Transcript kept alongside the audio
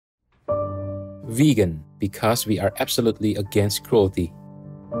Vegan, because we are absolutely against cruelty.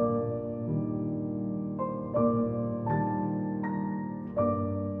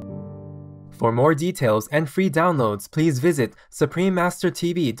 For more details and free downloads, please visit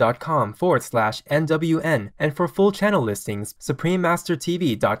suprememastertv.com/NWN, and for full channel listings,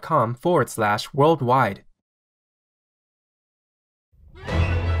 suprememastertv.com/worldwide.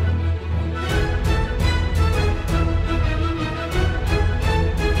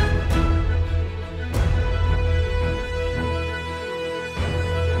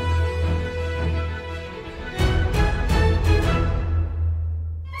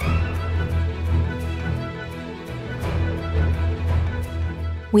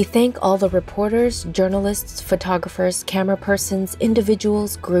 We thank all the reporters, journalists, photographers, camera persons,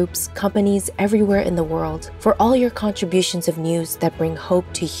 individuals, groups, companies everywhere in the world for all your contributions of news that bring hope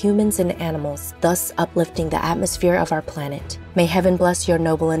to humans and animals, thus uplifting the atmosphere of our planet. May heaven bless your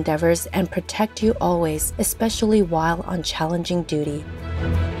noble endeavors and protect you always, especially while on challenging duty.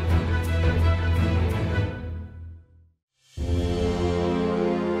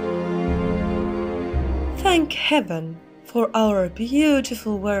 Thank heaven for our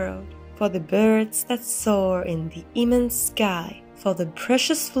beautiful world, for the birds that soar in the immense sky, for the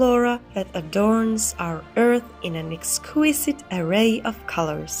precious flora that adorns our earth in an exquisite array of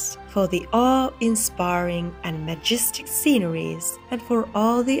colors, for the awe-inspiring and majestic sceneries, and for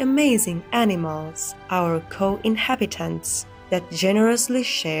all the amazing animals, our co-inhabitants, that generously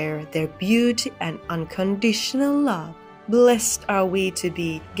share their beauty and unconditional love. Blessed are we to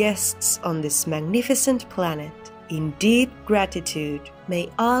be guests on this magnificent planet. In deep gratitude, may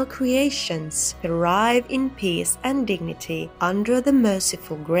all creations thrive in peace and dignity under the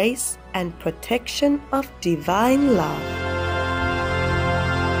merciful grace and protection of divine love.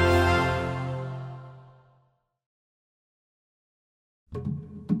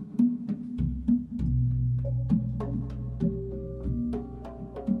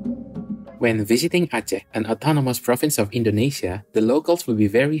 When visiting Aceh, an autonomous province of Indonesia, the locals will be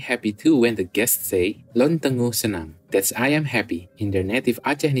very happy too when the guests say, Lon Tengu Senang, that's I am happy, in their native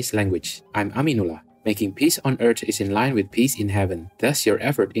Acehnese language. I'm Aminullah. Making peace on earth is in line with peace in heaven. Thus, your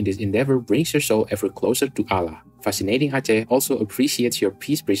effort in this endeavor brings your soul ever closer to Allah. Fascinating Aceh also appreciates your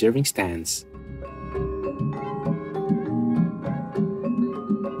peace-preserving stance.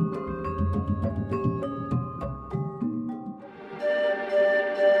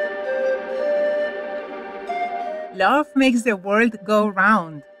 Love makes the world go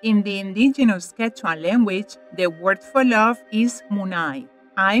round. In the indigenous Quechua language, the word for love is munay.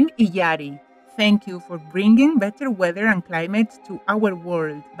 I'm Iyari. Thank you for bringing better weather and climate to our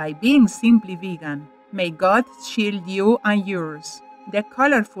world by being simply vegan. May God shield you and yours. The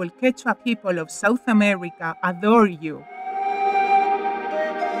colorful Quechua people of South America adore you.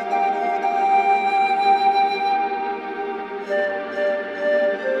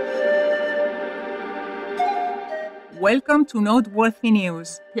 Welcome to Noteworthy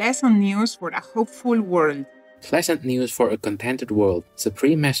News, pleasant news for a hopeful world. Pleasant news for a contented world.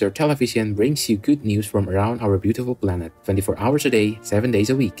 Supreme Master Television brings you good news from around our beautiful planet, 24 hours a day, 7 days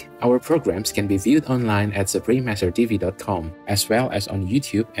a week. Our programs can be viewed online at suprememastertv.com, as well as on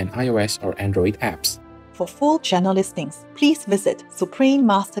YouTube and iOS or Android apps. For full channel listings, please visit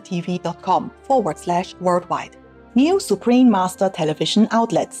suprememastertv.com/worldwide. New Supreme Master Television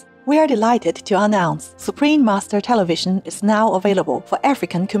outlets. We are delighted to announce Supreme Master Television is now available for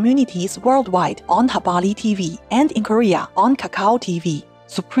African communities worldwide on Habali TV and in Korea on Kakao TV.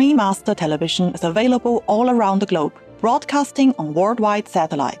 Supreme Master Television is available all around the globe, broadcasting on worldwide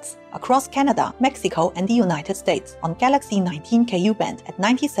satellites. Across Canada, Mexico, and the United States on Galaxy 19 Ku band at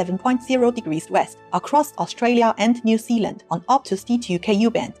 97.0 degrees west, across Australia and New Zealand on Optus D2 Ku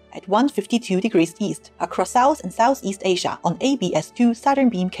band at 152 degrees east, across South and Southeast Asia on ABS2 Southern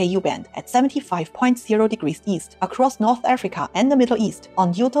Beam Ku band at 75.0 degrees east, across North Africa and the Middle East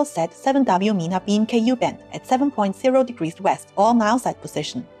on Eutelsat 7W Mina Beam Ku band at 7.0 degrees west or Nilesat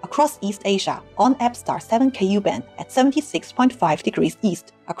position, across East Asia on Epstar 7 Ku band at 76.5 degrees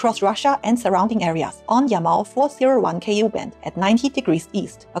east, across Russia and surrounding areas on Yamal 401 Ku band at 90 degrees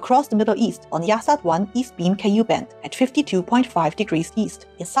east, across the Middle East on Yasat 1 East Beam Ku band at 52.5 degrees east,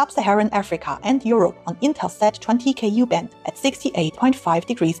 in Sub-Saharan Africa and Europe on Intelsat 20 Ku band at 68.5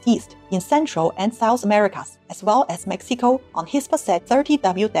 degrees east, in Central and South Americas, as well as Mexico on Hispasat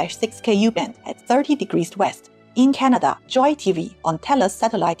 30W-6 Ku band at 30 degrees west. In Canada, Joy TV on TELUS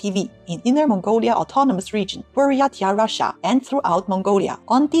Satellite TV, in Inner Mongolia Autonomous Region, Buryatia, Russia, and throughout Mongolia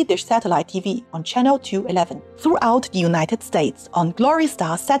on D-Dish Satellite TV on Channel 211. Throughout the United States on Glory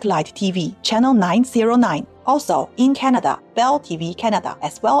Star Satellite TV, Channel 909. Also, in Canada, Bell TV Canada,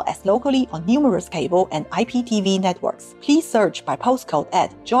 as well as locally on numerous cable and IPTV networks. Please search by postcode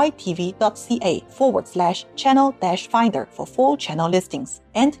at joytv.ca/channel-finder for full channel listings.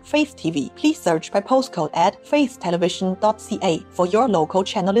 And Faith TV, please search by postcode at faithtelevision.ca for your local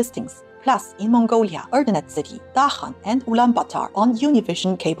channel listings. Plus, in Mongolia, Erdenet City, Dahan, and Ulaanbaatar on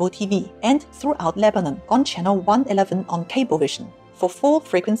Univision Cable TV, and throughout Lebanon on Channel 111 on Cablevision. For full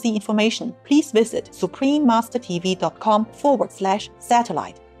frequency information, please visit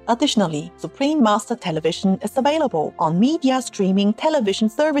suprememastertv.com/satellite. Additionally, Supreme Master Television is available on media streaming television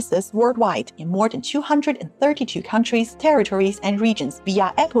services worldwide in more than 232 countries, territories, and regions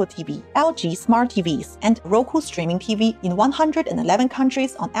via Apple TV, LG Smart TVs, and Roku Streaming TV in 111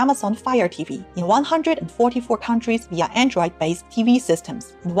 countries on Amazon Fire TV, in 144 countries via Android-based TV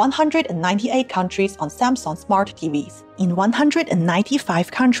systems, in 198 countries on Samsung Smart TVs, in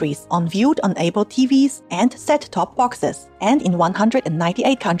 195 countries on viewed-enabled TVs and set-top boxes, and in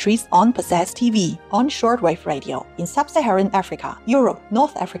 198 countries on Possess TV, on shortwave radio, in Sub-Saharan Africa, Europe,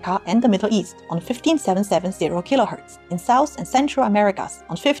 North Africa, and the Middle East on 15770 kHz, in South and Central Americas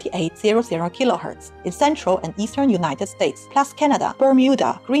on 5800 kHz, in Central and Eastern United States, plus Canada,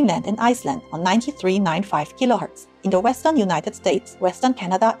 Bermuda, Greenland, and Iceland on 9395 kHz. In the Western United States, Western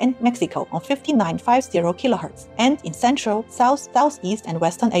Canada, and Mexico on 5950 kHz, and in Central, South, Southeast, and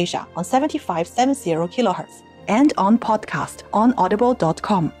Western Asia on 7570 kHz. And on podcast on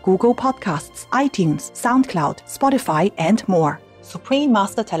audible.com, Google Podcasts, iTunes, SoundCloud, Spotify, and more. Supreme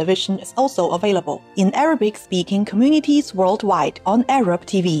Master Television is also available in Arabic-speaking communities worldwide on Arab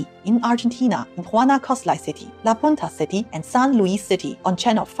TV, in Argentina, in Juana Coslay City, La Punta City, and San Luis City on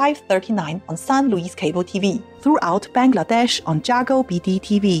Channel 539 on San Luis Cable TV, throughout Bangladesh on Jago BD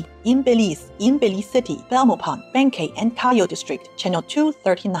TV, in Belize City, Belmopan, Bangkok, and Cayo District, Channel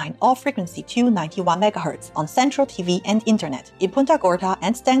 239 all frequency 291 MHz on Central TV and Internet, in Punta Gorda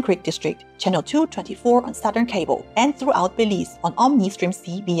and Stan Creek District, Channel 224 on Southern Cable, and throughout Belize on OmniStream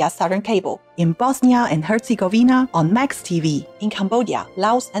C via Southern Cable, in Bosnia and Herzegovina on Max TV, in Cambodia,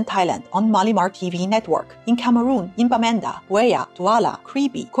 Laos, and Thailand on Malimar TV Network, in Cameroon, in Bamenda, Buea, Douala,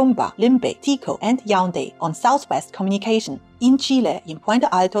 Kribi, Kumba, Limbe, Tico, and Yaoundé on Southwest Communication, in Chile, in Puente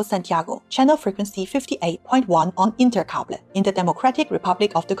Alto, Santiago, channel frequency 58.1 on Intercable, in the Democratic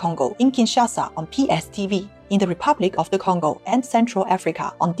Republic of the Congo, in Kinshasa on PSTV, in the Republic of the Congo and Central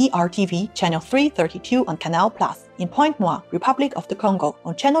Africa on DRTV, channel 332 on Canal Plus, in Pointe-Noire, Republic of the Congo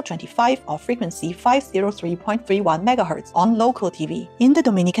on channel 25 of frequency 503.31 MHz on local TV, in the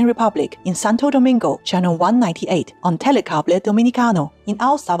Dominican Republic, in Santo Domingo, channel 198 on Telecable Dominicano, in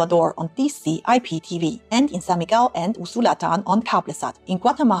El Salvador on DC IPTV, and in San Miguel and Usulatan on Cablesat, in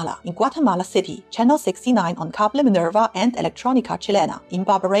Guatemala City, channel 69 on Cable Minerva and Electronica Chilena, in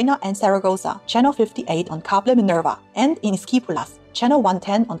Barbarena and Zaragoza, channel 58 on Cable Minerva, and in Esquipulas, channel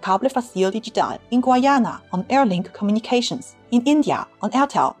 110 on Cable Facil Digital, in Guyana on Airlink Communications, in India on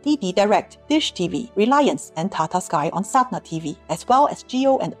Airtel, DD Direct, Dish TV, Reliance, and Tata Sky on Satna TV, as well as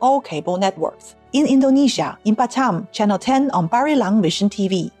Geo and all cable networks. In Indonesia, in Batam, channel 10 on Barilang Vision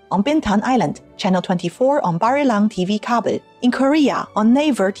TV, on Bintan Island, channel 24 on Barilang TV Kabel, in Korea on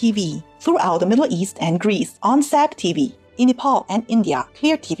Naver TV, throughout the Middle East and Greece on Sab TV, in Nepal and India,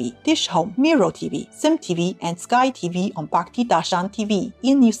 Clear TV, Dish Home, Miro TV, Sim TV, and Sky TV on Bhakti Darshan TV,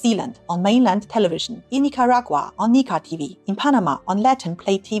 in New Zealand on Mainland Television, in Nicaragua on Nika TV, in Panama on Latin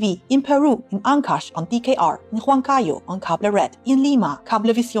Play TV, in Peru in Ancash on DKR, in Huancayo on Cable Red, in Lima,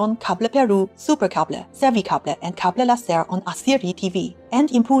 Cablevisión, Cable Peru, Supercable, Servicable, and Cable Laser on Asiri TV, and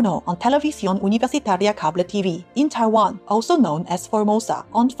in Puno on Televisión Universitaria Cable TV, in Taiwan, also known as Formosa,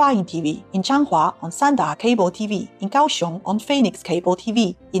 on Fine TV, in Changhua on Sanda Cable TV, in Kaohsiung on Phoenix Cable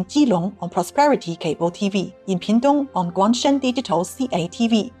TV, in Keelung on Prosperity Cable TV, in Pingtung on Guangshen Digital CA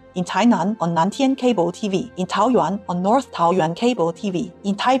TV, in Tainan on Nantian Cable TV, in Taoyuan on North Taoyuan Cable TV,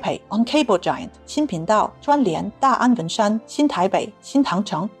 in Taipei on Cable Giant, Xinpingdao, Zhuanlian, Daanwenshan, Xintaipei,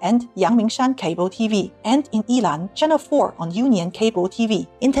 Xintangcheng, and Yangmingshan Cable TV, and in Ilan, Channel 4 on Union Cable TV,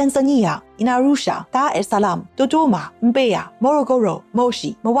 in Tanzania, in Arusha, Dar es Salaam, Dodoma, Mbeya, Morogoro,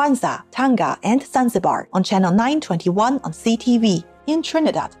 Moshi, Mwanza, Tanga, and Zanzibar on Channel 921 on CTV, in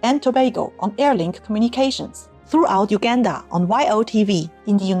Trinidad and Tobago on Airlink Communications, throughout Uganda on YOTV,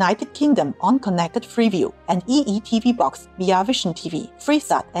 in the United Kingdom on Connected Freeview and EETV Box via Vision TV,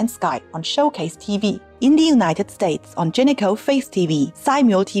 Freesat, and Sky on Showcase TV, In the United States on Jinico Face TV,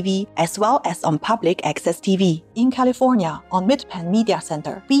 Simul TV, as well as on Public Access TV. In California on Midpen Media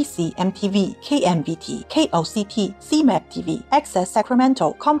Center, BCMTV, KMVT, KOCT, CMAP TV, Access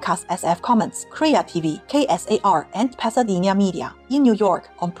Sacramento, Comcast SF Commons, Krea TV, KSAR, and Pasadena Media. In New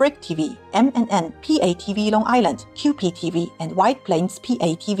York on Brick TV, MNN, PATV Long Island, QPTV, and White Plains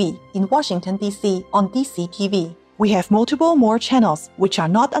PATV. In Washington, D.C. on DC TV. We have multiple more channels, which are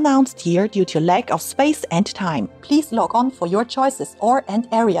not announced here due to lack of space and time. Please log on for your choices and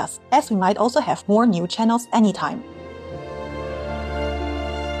areas, as we might also have more new channels anytime.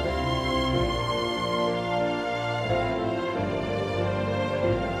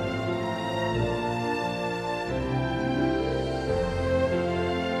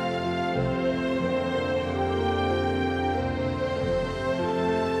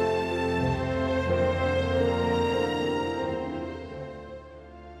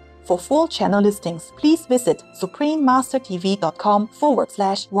 For full channel listings, please visit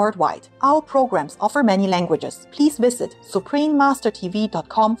suprememastertv.com/worldwide. Our programs offer many languages. Please visit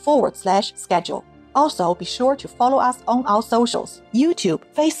suprememastertv.com/schedule. Also, be sure to follow us on our socials: YouTube,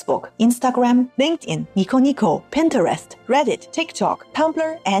 Facebook, Instagram, LinkedIn, Nico Nico, Pinterest, Reddit, TikTok,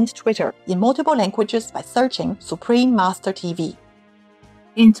 Tumblr, and Twitter in multiple languages by searching Supreme Master TV.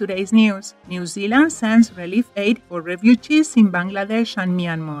 In today's news, New Zealand sends relief aid for refugees in Bangladesh and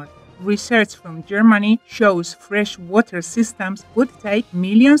Myanmar. Research from Germany shows fresh water systems would take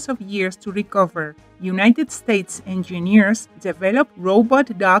millions of years to recover. United States engineers develop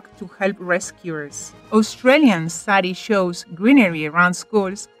robot dog to help rescuers. Australian study shows greenery around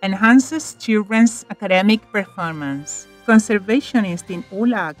schools enhances children's academic performance. Conservationist in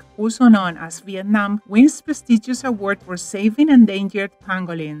Olag, also known as Vietnam, wins prestigious award for saving endangered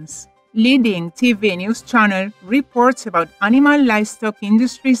pangolins. Leading TV news channel reports about animal livestock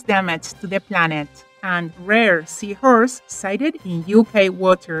industry's damage to the planet. And rare seahorse sighted in UK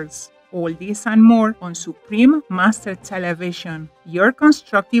waters. All this and more on Supreme Master Television, your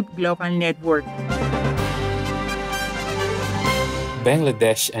constructive global network.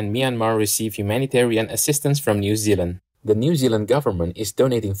 Bangladesh and Myanmar receive humanitarian assistance from New Zealand. The New Zealand government is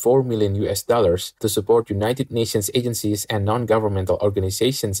donating $4 million to support United Nations agencies and non-governmental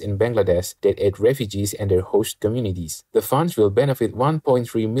organizations in Bangladesh that aid refugees and their host communities. The funds will benefit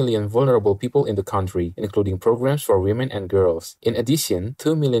 1.3 million vulnerable people in the country, including programs for women and girls. In addition,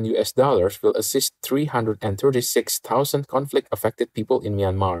 $2 million will assist 336,000 conflict-affected people in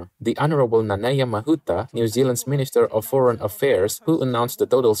Myanmar. The Honorable Nanaya Mahuta, New Zealand's Minister of Foreign Affairs, who announced the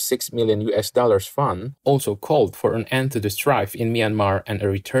total $6 million fund, also called for an end to the strife in Myanmar and a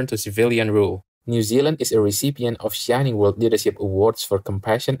return to civilian rule. New Zealand is a recipient of Shining World Leadership Awards for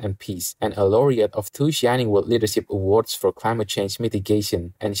Compassion and Peace, and a laureate of 2 Shining World Leadership Awards for Climate Change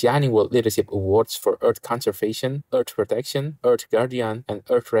Mitigation, and Shining World Leadership Awards for Earth Conservation, Earth Protection, Earth Guardian, and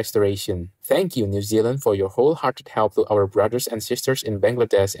Earth Restoration. Thank you, New Zealand, for your wholehearted help to our brothers and sisters in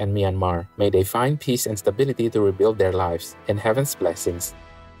Bangladesh and Myanmar. May they find peace and stability to rebuild their lives, and heaven's blessings.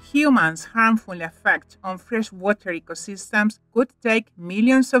 Humans' harmful effect on freshwater ecosystems could take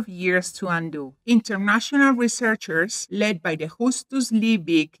millions of years to undo. International researchers, led by the Justus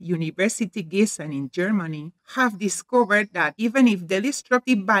Liebig University Gießen in Germany, have discovered that even if the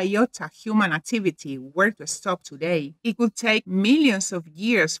destructive biota human activity were to stop today, it could take millions of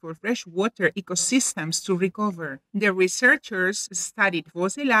years for freshwater ecosystems to recover. The researchers studied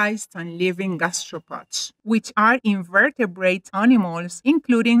fossilized and living gastropods, which are invertebrate animals,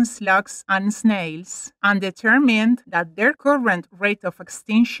 including slugs and snails, and determined that their current rate of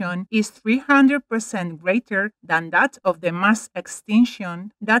extinction is 300% greater than that of the mass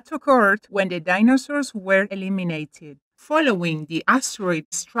extinction that occurred when the dinosaurs were eliminated. Following the asteroid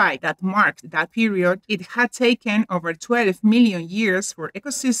strike that marked that period, it had taken over 12 million years for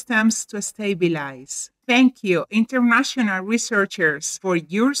ecosystems to stabilize. Thank you, international researchers, for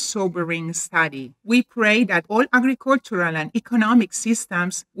your sobering study. We pray that all agricultural and economic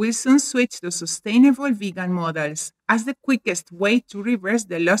systems will soon switch to sustainable vegan models as the quickest way to reverse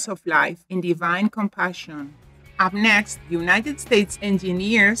the loss of life in divine compassion. Up next, United States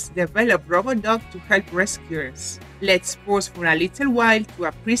engineers develop robot dog to help rescuers. Let's pause for a little while to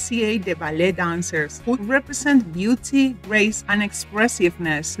appreciate the ballet dancers who represent beauty, grace, and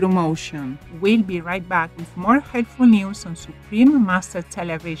expressiveness through motion. We'll be right back with more helpful news on Supreme Master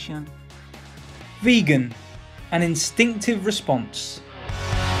Television. Vegan, an instinctive response.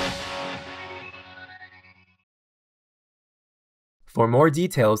 For more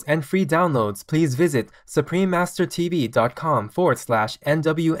details and free downloads, please visit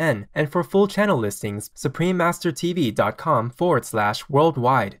suprememastertv.com/NWN, and for full channel listings,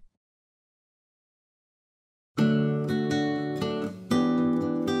 suprememastertv.com/worldwide.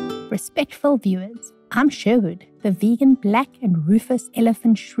 respectful viewers. I'm Sherwood, the vegan black and rufous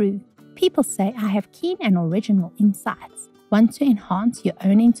elephant shrew. People say I have keen and original insights. Want to enhance your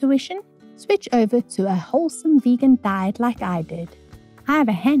own intuition? Switch over to a wholesome vegan diet like I did. I have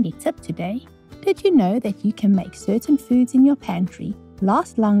a handy tip today. Did you know that you can make certain foods in your pantry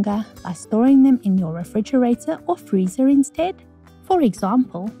last longer by storing them in your refrigerator or freezer instead? For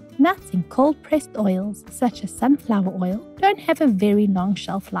example, nuts and cold-pressed oils such as sunflower oil don't have a very long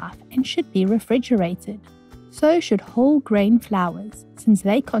shelf life and should be refrigerated. So should whole grain flours, since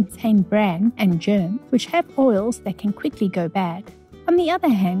they contain bran and germ, which have oils that can quickly go bad. On the other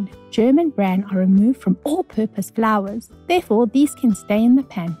hand, germ and bran are removed from all-purpose flours, therefore these can stay in the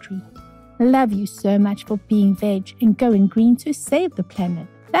pantry. Love you so much for being veg and going green to save the planet,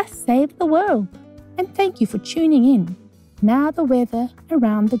 thus save the world. And thank you for tuning in. Now the weather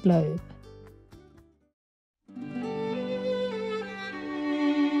around the globe.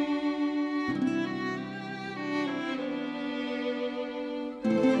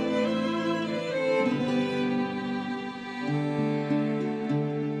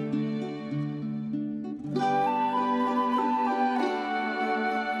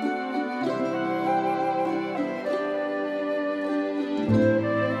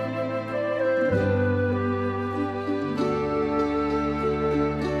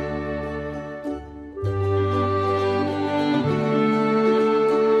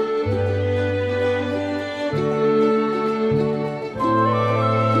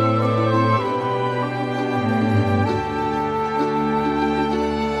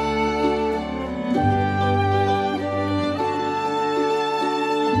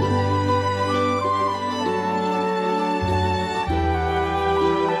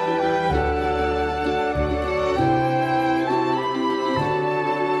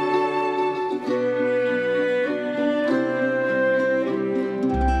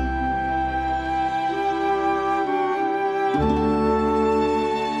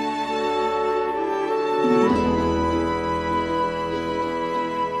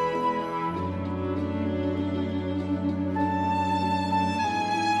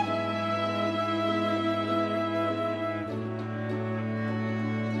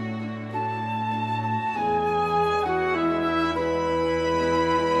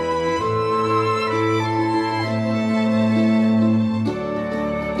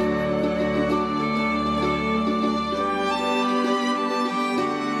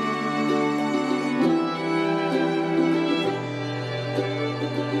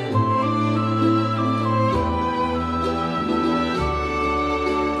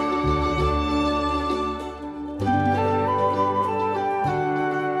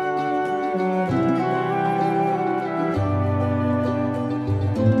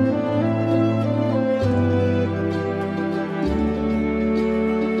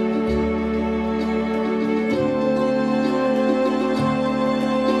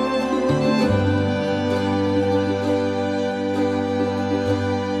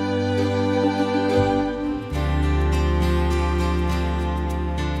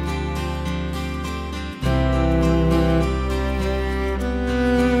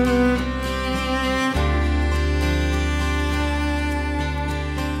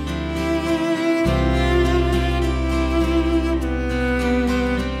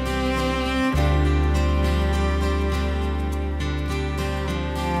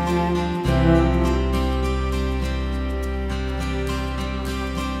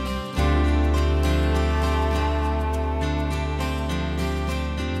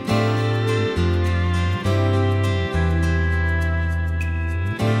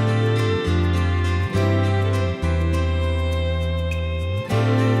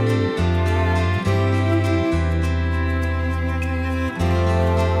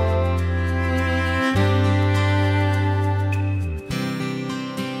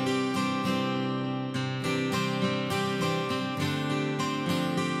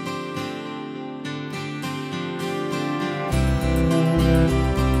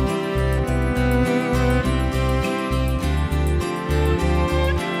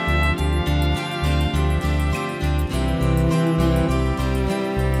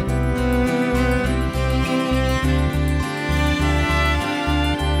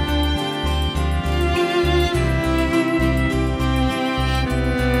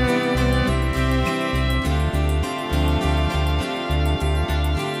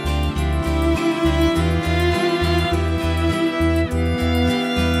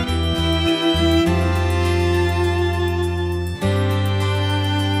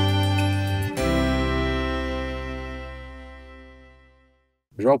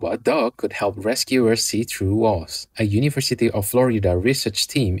 robot dog could help rescuers see through walls. A University of Florida research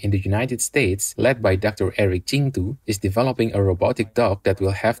team in the United States, led by Dr. Eric Jingdu, is developing a robotic dog that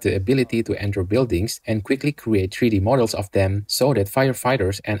will have the ability to enter buildings and quickly create 3D models of them so that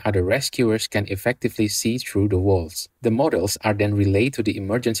firefighters and other rescuers can effectively see through the walls. The models are then relayed to the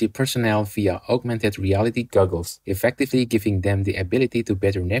emergency personnel via augmented reality goggles, effectively giving them the ability to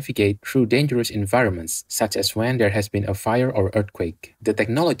better navigate through dangerous environments, such as when there has been a fire or earthquake. The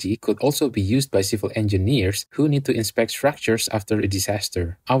technology could also be used by civil engineers who need to inspect structures after a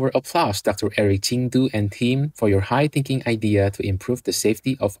disaster. Our applause, Dr. Eric Jingdu and team, for your high-thinking idea to improve the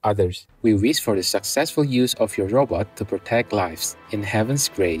safety of others. We wish for the successful use of your robot to protect lives. In heaven's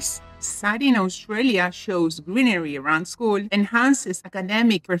grace. Study in Australia shows greenery around school enhances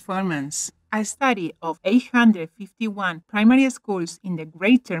academic performance. A study of 851 primary schools in the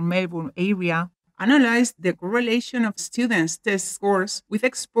Greater Melbourne area analyzed the correlation of students' test scores with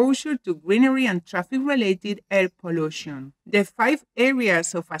exposure to greenery and traffic-related air pollution. The 5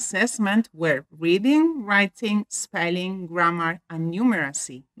 areas of assessment were reading, writing, spelling, grammar, and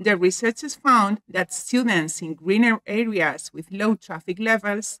numeracy. The researchers found that students in greener areas with low traffic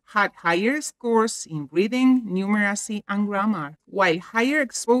levels had higher scores in reading, numeracy, and grammar, while higher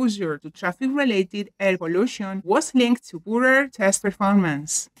exposure to traffic-related air pollution was linked to poorer test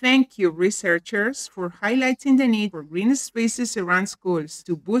performance. Thank you, researchers, for highlighting the need for green spaces around schools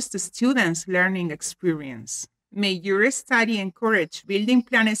to boost the students' learning experience. May your study encourage building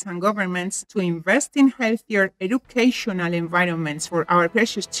planners and governments to invest in healthier educational environments for our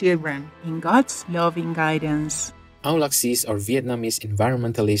precious children. In God's loving guidance. Aulaxis, or Vietnamese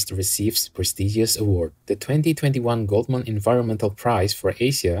environmentalist, receives prestigious award. The 2021 Goldman Environmental Prize for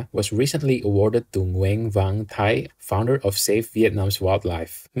Asia was recently awarded to Nguyen Van Thai, founder of Save Vietnam's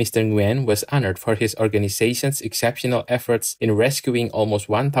Wildlife. Mr. Nguyen was honored for his organization's exceptional efforts in rescuing almost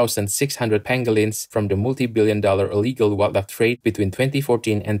 1,600 pangolins from the multi-billion-dollar illegal wildlife trade between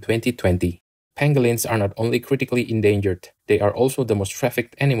 2014 and 2020. Pangolins are not only critically endangered, they are also the most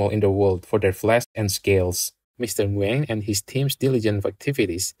trafficked animal in the world for their flesh and scales. Mr. Nguyen and his team's diligent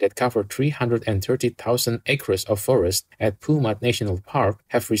activities that cover 330,000 acres of forest at Pumat National Park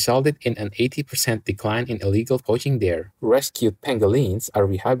have resulted in an 80% decline in illegal poaching there. Rescued pangolins are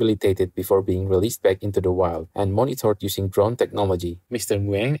rehabilitated before being released back into the wild and monitored using drone technology. Mr.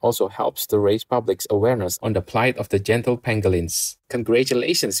 Nguyen also helps to raise public's awareness on the plight of the gentle pangolins.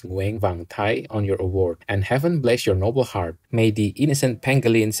 Congratulations, Nguyen Van Thai, on your award, and heaven bless your noble heart. May the innocent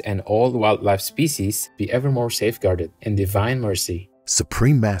pangolins and all wildlife species be ever more safeguarded in divine mercy.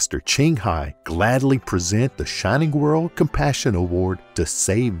 Supreme Master Ching Hai gladly present the Shining World Compassion Award to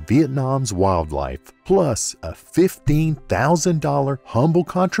Save Vietnam's Wildlife, plus a $15,000 humble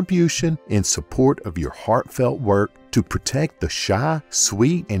contribution in support of your heartfelt work to protect the shy,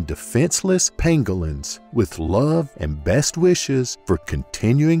 sweet, and defenseless pangolins with love and best wishes for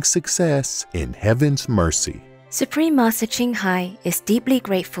continuing success in heaven's mercy. Supreme Master Ching Hai is deeply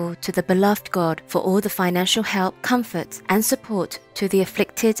grateful to the beloved God for all the financial help, comfort, and support to the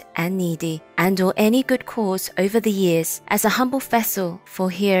afflicted and needy, and/or any good cause over the years as a humble vessel for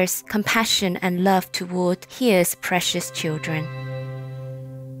His compassion and love toward His precious children.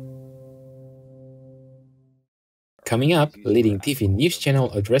 Coming up, leading TV news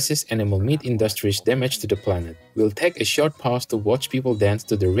channel addresses animal meat industry's damage to the planet. We'll take a short pause to watch people dance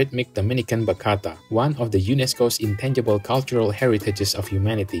to the rhythmic Dominican bachata, one of the UNESCO's intangible cultural heritages of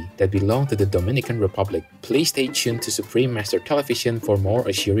humanity that belong to the Dominican Republic. Please stay tuned to Supreme Master Television for more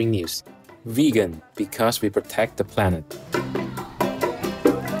assuring news. Vegan, because we protect the planet.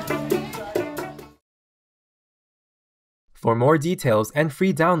 For more details and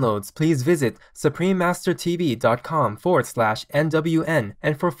free downloads, please visit suprememastertv.com/NWN,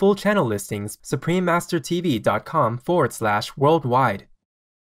 and for full channel listings, suprememastertv.com/worldwide.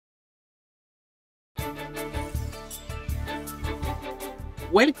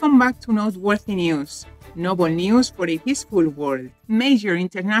 Welcome back to Noteworthy News. Noble news for a peaceful world. Major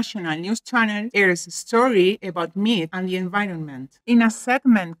international news channel airs a story about meat and the environment. In a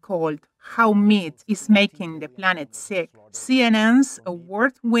segment called How Meat is Making the Planet Sick, CNN's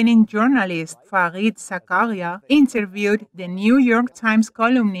award-winning journalist Fareed Zakaria interviewed the New York Times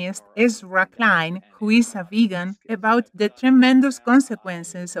columnist Ezra Klein, who is a vegan, about the tremendous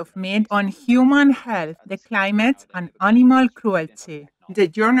consequences of meat on human health, the climate, and animal cruelty. The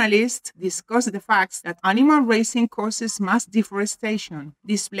journalist discussed the facts that animal raising causes mass deforestation,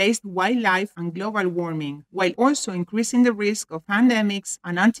 displaced wildlife, and global warming, while also increasing the risk of pandemics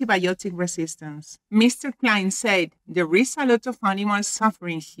and antibiotic resistance. Mr. Klein said, "There is a lot of animal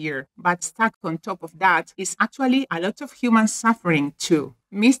suffering here, but stacked on top of that is actually a lot of human suffering too."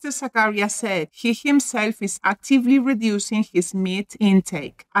 Mr. Zakaria said he himself is actively reducing his meat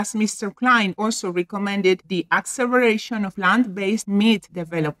intake, as Mr. Klein also recommended the acceleration of land-based meat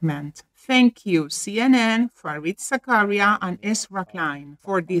development. Thank you, CNN, Farid Zakaria, and Ezra Klein,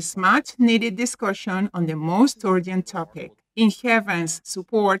 for this much-needed discussion on the most urgent topic. In heaven's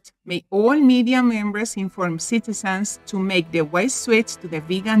support, may all media members inform citizens to make the wise switch to the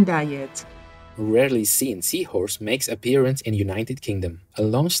vegan diet. Rarely seen seahorse makes appearance in United Kingdom. A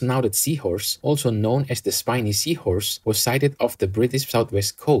long-snouted seahorse, also known as the spiny seahorse, was sighted off the British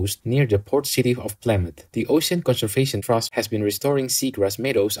southwest coast near the port city of Plymouth. The Ocean Conservation Trust has been restoring seagrass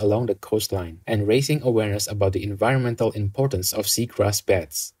meadows along the coastline and raising awareness about the environmental importance of seagrass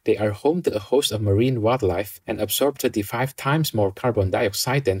beds. They are home to a host of marine wildlife and absorb 35 times more carbon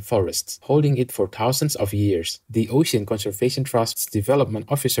dioxide than forests, holding it for thousands of years. The Ocean Conservation Trust's development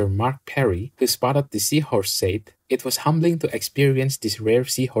officer Mark Perry, who spotted the seahorse, said, "It was humbling to experience this rare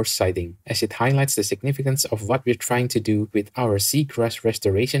seahorse sighting, as it highlights the significance of what we're trying to do with our seagrass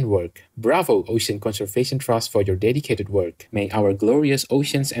restoration work. Bravo, Ocean Conservation Trust, for your dedicated work. May our glorious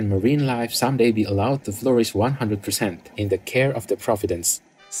oceans and marine life someday be allowed to flourish 100% in the care of the Providence."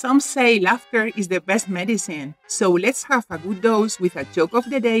 Some say laughter is the best medicine, so let's have a good dose with a joke of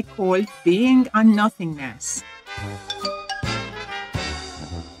the day called Being and Nothingness.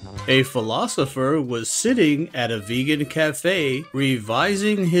 A philosopher was sitting at a vegan cafe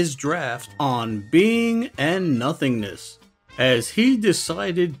revising his draft on being and nothingness. As he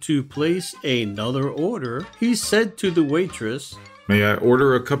decided to place another order, he said to the waitress, "May I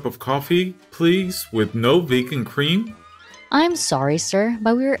order a cup of coffee, please, with no vegan cream?" "I'm sorry, sir,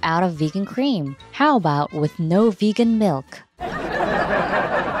 but we're out of vegan cream. How about with no vegan milk?"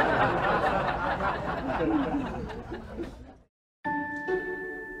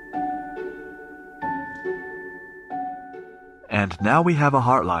 And now we have a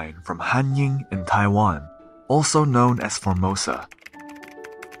heartline from Hanying in Taiwan, also known as Formosa.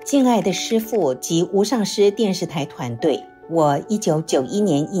 敬爱的师父及无上师电视台团队，我1991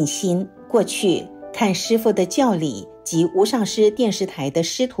年印心，过去看师父的教理及无上师电视台的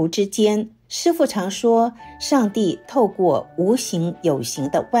师徒之间，师父常说，上帝透过无形有形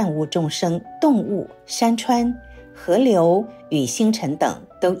的万物众生、动物、山川、河流与星辰等，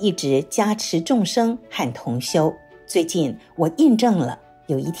都一直加持众生和同修。最近我印证了，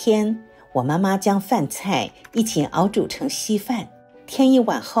有一天我妈妈将饭菜一起熬煮成稀饭，天一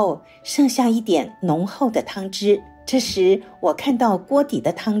晚后剩下一点浓厚的汤汁，这时我看到锅底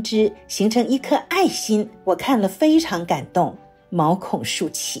的汤汁形成一颗爱心，我看了非常感动，毛孔竖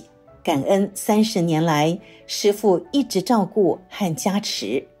起。感恩30年来师父一直照顾和加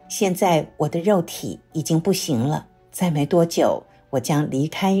持，现在我的肉体已经不行了，再没多久我将离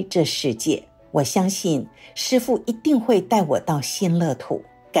开这世界。我相信师父一定会带我到新乐土，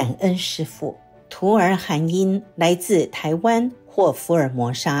感恩师父。徒儿韩音来自台湾或福尔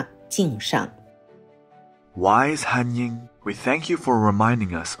摩沙，敬上。 Wise Hanying, we thank you for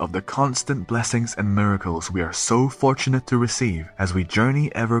reminding us of the constant blessings and miracles we are so fortunate to receive as we journey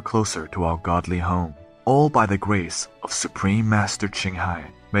ever closer to our godly home, all by the grace of Supreme Master Ching Hai.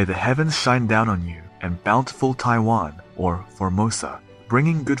 May the heavens shine down on you and bountiful Taiwan, or Formosa,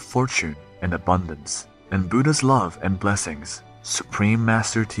 bringing good fortune and abundance, and Buddha's love and blessings. Supreme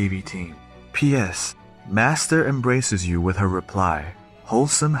Master TV Team. P.S. Master embraces you with her reply.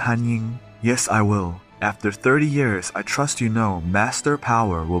 Wholesome Hanying, yes I will. After 30 years, I trust you know Master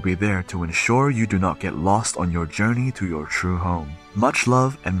Power will be there to ensure you do not get lost on your journey to your true home. Much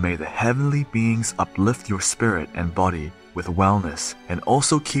love, and may the heavenly beings uplift your spirit and body with wellness, and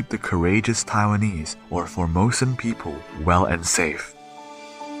also keep the courageous Taiwanese or Formosan people well and safe.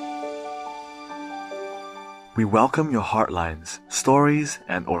 We welcome your heartlines, stories,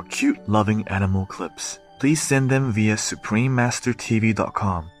 and or cute loving animal clips. Please send them via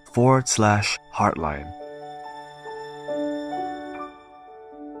suprememastertv.com/heartline.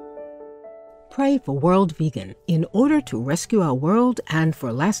 Pray for World Vegan in order to rescue our world and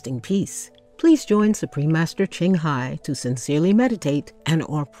for lasting peace. Please join Supreme Master Ching Hai to sincerely meditate and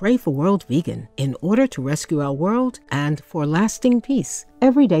or pray for World Vegan in order to rescue our world and for lasting peace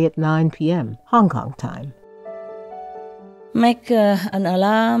every day at 9 p.m. Hong Kong time. Make an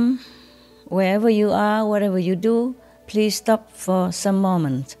alarm. Wherever you are, whatever you do, please stop for some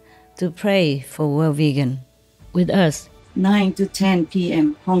moment to pray for World Vegan with us. 9 to 10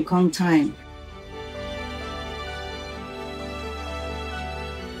 p.m. Hong Kong time.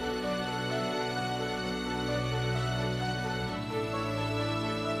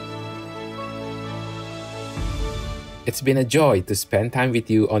 It's been a joy to spend time with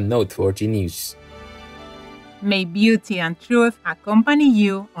you on Noteworthy News. May beauty and truth accompany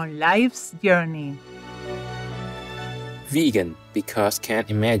you on life's journey. Vegan, because can't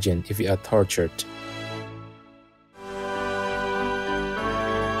imagine if you are tortured.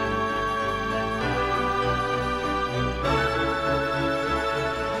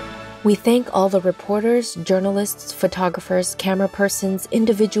 We thank all the reporters, journalists, photographers, camera persons,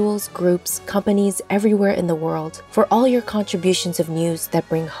 individuals, groups, companies everywhere in the world for all your contributions of news that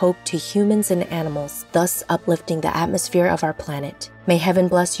bring hope to humans and animals, thus uplifting the atmosphere of our planet. May heaven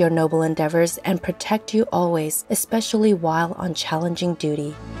bless your noble endeavors and protect you always, especially while on challenging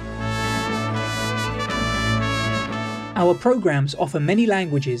duty. Our programs offer many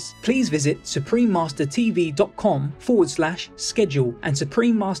languages. Please visit suprememastertv.com/schedule and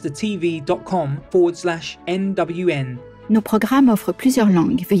suprememastertv.com/NWN. Nos programmes offrent plusieurs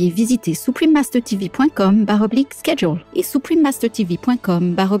langues. Veuillez visiter suprememastertv.com/schedule et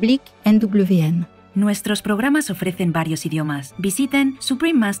suprememastertv.com/NWN. Nuestros programas ofrecen varios idiomas. Visiten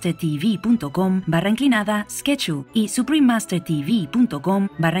suprememastertv.com/schedule и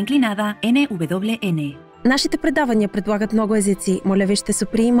suprememastertv.com/NWN. Нашите предавания предлагат много езици. Моля вижте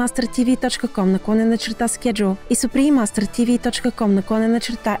suprememastertv.com/schedule и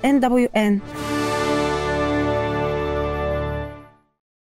suprememastertv.com/NWN.